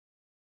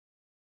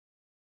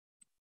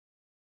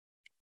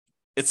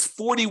 it's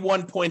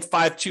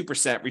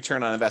 41.52%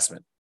 return on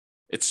investment.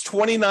 It's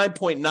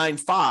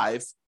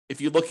 29.95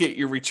 if you look at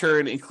your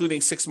return,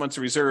 including 6 months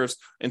of reserves,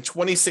 and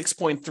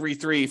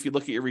 26.33 if you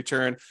look at your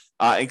return,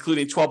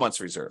 including 12 months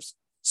of reserves.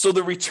 So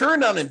the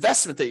return on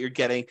investment that you're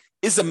getting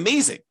is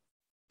amazing.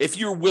 If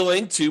you're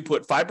willing to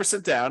put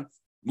 5% down,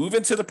 move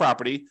into the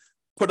property,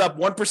 put up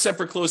 1%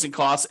 for closing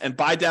costs, and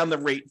buy down the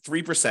rate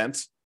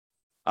 3%,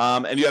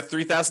 and you have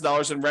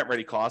 $3,000 in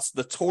rent-ready costs,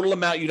 the total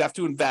amount you'd have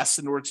to invest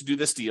in order to do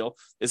this deal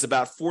is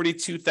about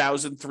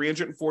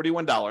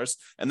 $42,341,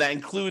 and that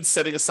includes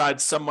setting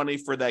aside some money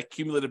for that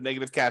cumulative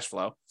negative cash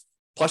flow,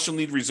 plus you'll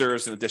need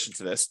reserves in addition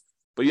to this.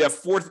 But you have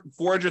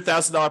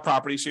 $400,000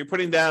 property, so you're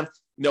putting down,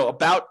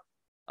 about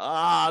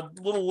a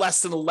little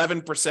less than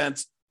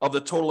 11% of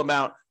the total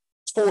amount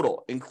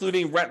total,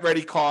 including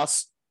rent-ready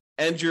costs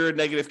and your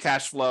negative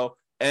cash flow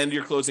and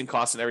your closing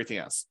costs and everything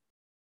else.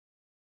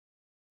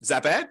 Is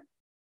that bad?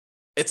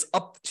 It's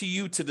up to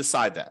you to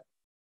decide that.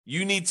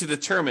 You need to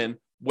determine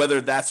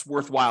whether that's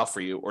worthwhile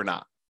for you or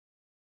not.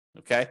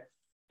 Okay?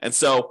 And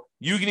so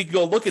you need to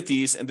go look at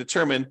these and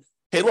determine,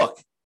 hey,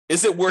 look,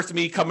 is it worth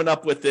me coming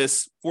up with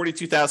this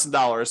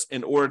 $42,000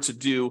 in order to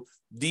do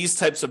these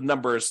types of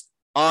numbers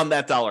on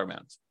that dollar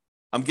amount?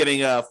 I'm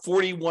getting a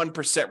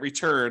 41%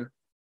 return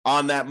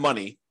on that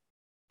money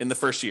in the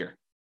first year.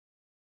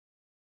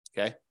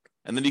 Okay?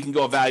 And then you can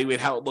go evaluate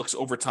how it looks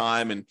over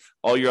time and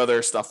all your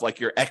other stuff like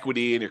your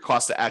equity and your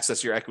cost to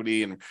access your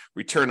equity and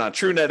return on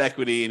true net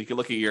equity. And you can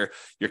look at your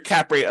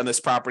cap rate on this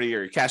property or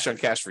your cash on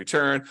cash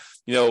return.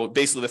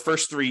 Basically the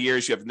first 3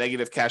 years you have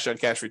negative cash on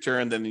cash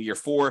return. Then in year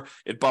 4,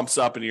 it bumps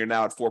up and you're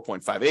now at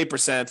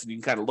 4.58%. And you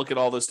can kind of look at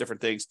all those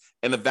different things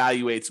and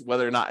evaluate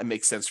whether or not it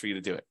makes sense for you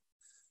to do it.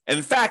 And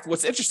in fact,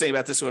 what's interesting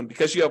about this one,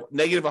 because you have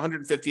negative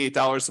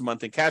 $158 a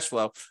month in cash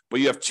flow,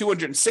 but you have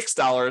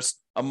 $206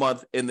 a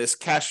month in this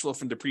cash flow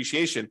from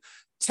depreciation,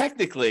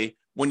 technically,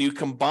 when you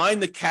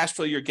combine the cash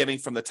flow you're getting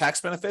from the tax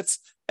benefits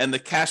and the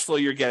cash flow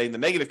you're getting, the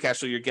negative cash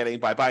flow you're getting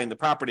by buying the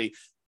property,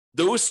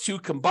 those two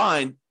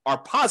combined are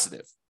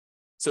positive.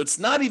 So it's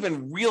not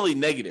even really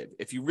negative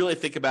if you really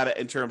think about it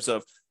in terms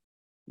of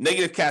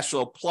negative cash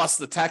flow plus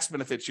the tax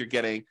benefits you're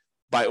getting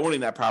by owning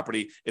that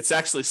property. It's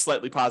actually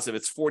slightly positive.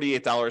 It's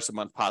 $48 a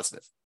month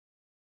positive,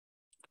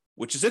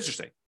 which is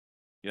interesting.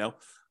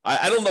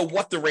 I don't know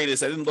what the rate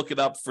is. I didn't look it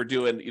up for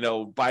doing,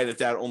 buying it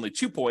down only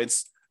 2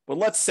 points, but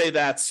let's say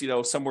that's,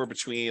 somewhere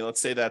between,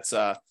 let's say that's,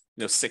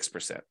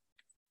 6%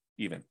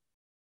 even.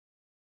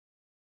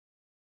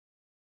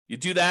 You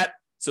do that.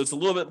 So it's a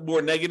little bit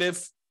more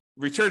negative.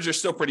 Returns are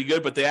still pretty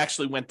good, but they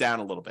actually went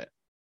down a little bit.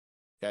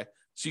 Okay.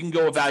 So you can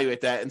go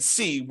evaluate that and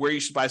see where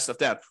you should buy stuff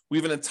down. We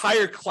have an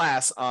entire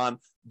class on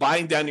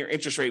buying down your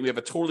interest rate. We have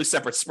a totally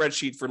separate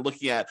spreadsheet for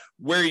looking at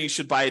where you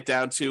should buy it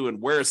down to and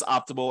where it's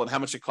optimal and how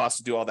much it costs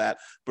to do all that.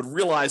 But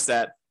realize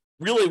that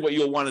really what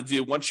you'll want to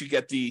do once you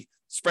get the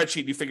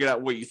spreadsheet, you figure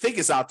out what you think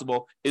is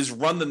optimal, is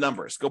run the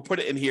numbers. Go put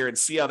it in here and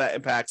see how that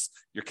impacts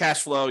your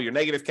cash flow, your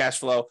negative cash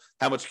flow,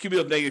 how much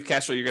cumulative negative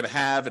cash flow you're going to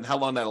have and how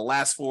long that'll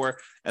last for,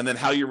 and then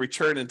how your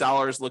return in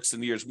dollars looks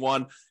in year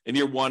one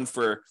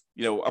for,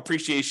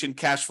 appreciation,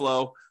 cash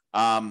flow,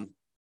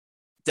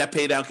 debt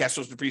pay down, cash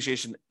flow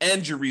depreciation,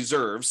 and your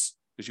reserves,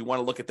 because you want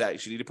to look at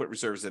that. You need to put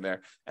reserves in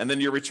there. And then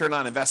your return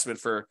on investment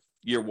for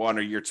year 1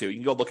 or year 2. You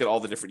can go look at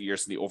all the different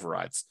years in the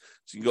overrides.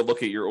 So you can go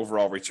look at your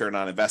overall return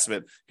on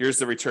investment. Here's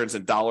the returns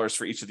in dollars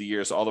for each of the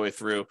years all the way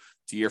through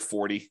to year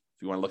 40, if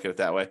you want to look at it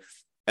that way.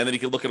 And then you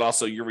can look at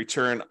also your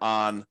return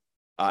on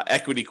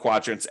equity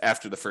quadrants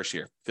after the first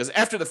year. Because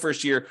after the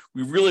first year,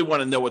 we really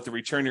want to know what the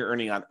return you're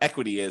earning on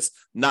equity is,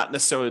 not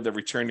necessarily the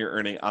return you're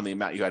earning on the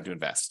amount you had to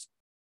invest.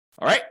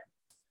 All right?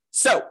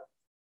 So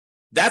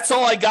that's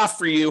all I got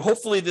for you.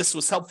 Hopefully this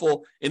was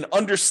helpful in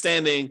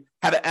understanding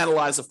how to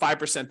analyze a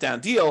 5% down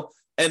deal.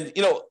 And,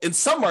 in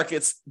some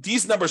markets,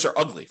 these numbers are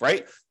ugly,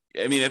 right?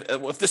 I mean,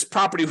 if this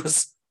property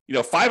was,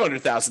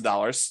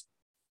 $500,000,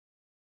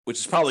 which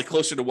is probably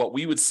closer to what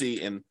we would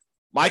see in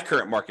my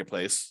current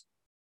marketplace,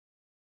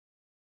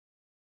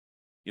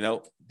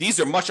 these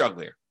are much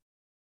uglier.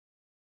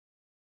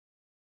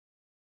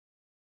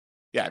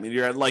 Yeah, I mean,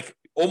 you're at like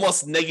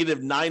almost negative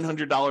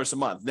 $900 a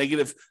month,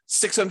 negative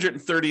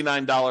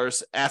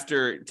 $639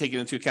 after taking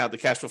into account the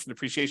cash flow from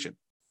depreciation.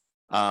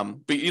 But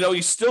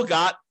you still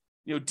got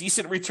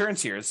decent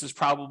returns here. This is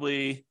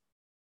probably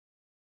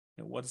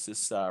what is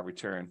this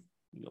return?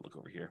 You look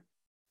over here.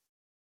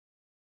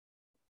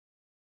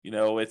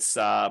 It's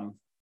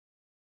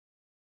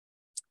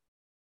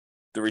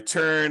the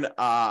return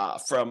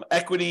from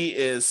equity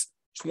is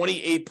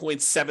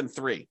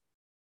 28.73.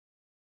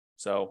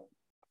 So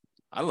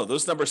I don't know.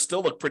 Those numbers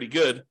still look pretty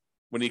good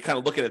when you kind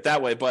of look at it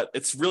that way, but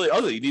it's really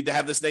ugly. You need to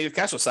have this negative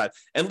cash flow side.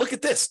 And look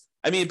at this.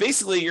 I mean,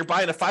 basically, you're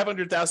buying a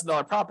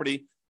 $500,000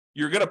 property.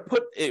 You're going to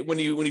put it when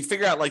you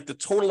figure out like the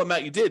total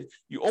amount you did.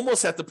 You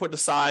almost have to put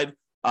aside,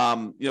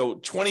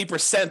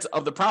 20%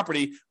 of the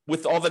property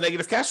with all the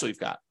negative cash flow you've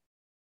got.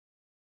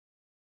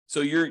 So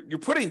you're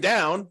putting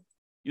down,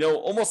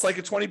 almost like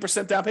a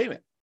 20% down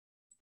payment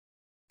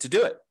to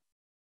do it.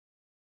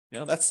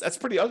 That's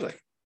pretty ugly.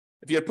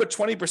 If you had put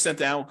 20%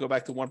 down, go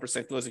back to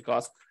 1% closing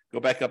costs, go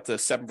back up to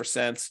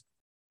 7%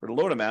 for the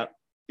loan amount.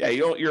 Yeah,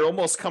 you're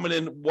almost coming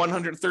in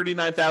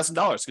 $139,000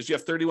 because you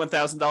have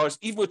 $31,000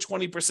 even with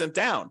 20%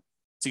 down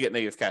to get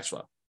negative cash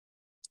flow.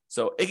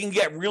 So it can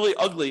get really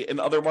ugly in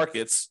other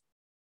markets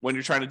when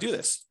you're trying to do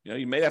this.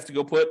 You may have to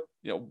go put,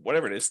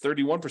 whatever it is,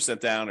 31%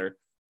 down or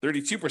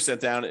 32%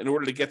 down in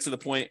order to get to the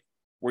point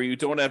where you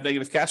don't have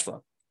negative cash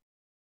flow.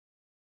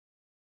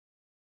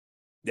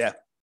 Yeah,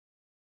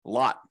 a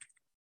lot.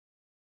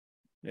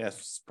 Yeah,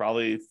 it's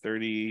probably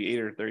 38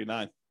 or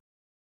 39.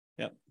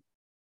 Yeah.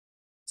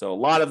 So a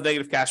lot of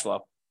negative cash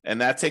flow, and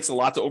that takes a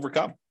lot to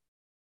overcome.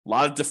 A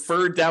lot of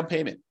deferred down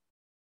payment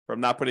from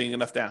not putting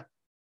enough down.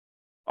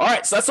 All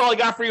right, so that's all I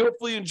got for you.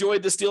 Hopefully you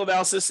enjoyed this deal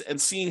analysis and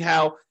seeing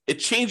how it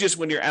changes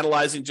when you're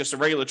analyzing just a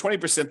regular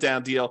 20%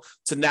 down deal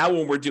to now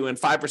when we're doing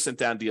 5%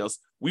 down deals.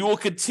 We will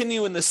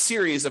continue in this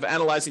series of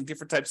analyzing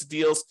different types of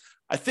deals.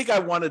 I think I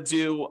want to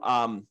do,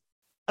 I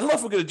don't know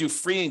if we're going to do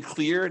free and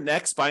clear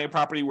next, buying a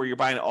property where you're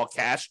buying it all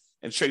cash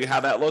and show you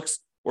how that looks.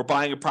 Or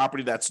buying a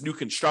property that's new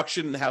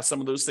construction and how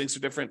some of those things are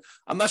different.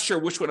 I'm not sure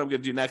which one I'm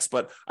going to do next,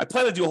 but I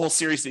plan to do a whole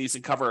series of these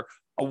and cover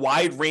a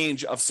wide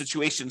range of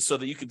situations so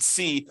that you can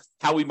see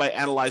how we might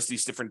analyze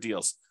these different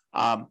deals.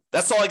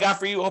 That's all I got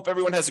for you. Hope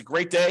everyone has a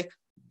great day.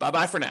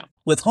 Bye-bye for now.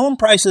 With home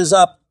prices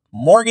up,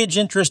 mortgage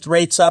interest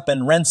rates up,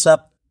 and rents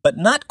up, but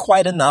not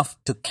quite enough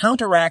to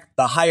counteract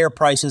the higher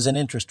prices and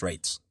interest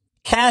rates.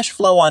 Cash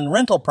flow on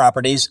rental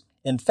properties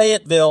in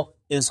Fayetteville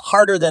is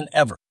harder than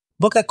ever.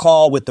 Book a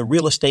call with the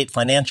Real Estate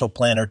Financial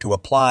Planner to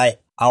apply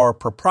our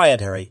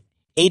proprietary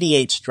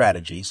 88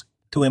 strategies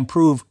to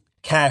improve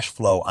cash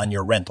flow on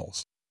your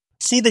rentals.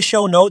 See the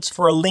show notes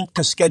for a link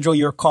to schedule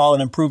your call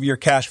and improve your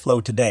cash flow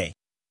today.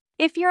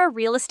 If you're a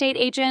real estate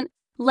agent,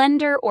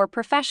 lender, or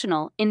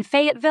professional in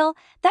Fayetteville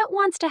that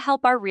wants to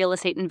help our real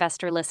estate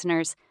investor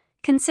listeners,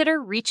 consider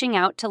reaching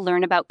out to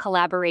learn about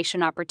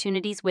collaboration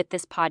opportunities with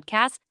this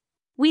podcast.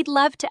 We'd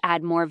love to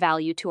add more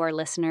value to our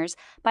listeners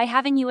by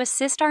having you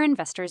assist our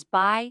investors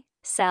buy,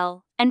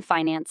 sell, and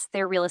finance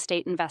their real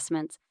estate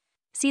investments.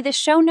 See the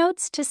show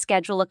notes to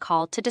schedule a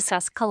call to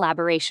discuss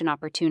collaboration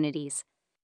opportunities.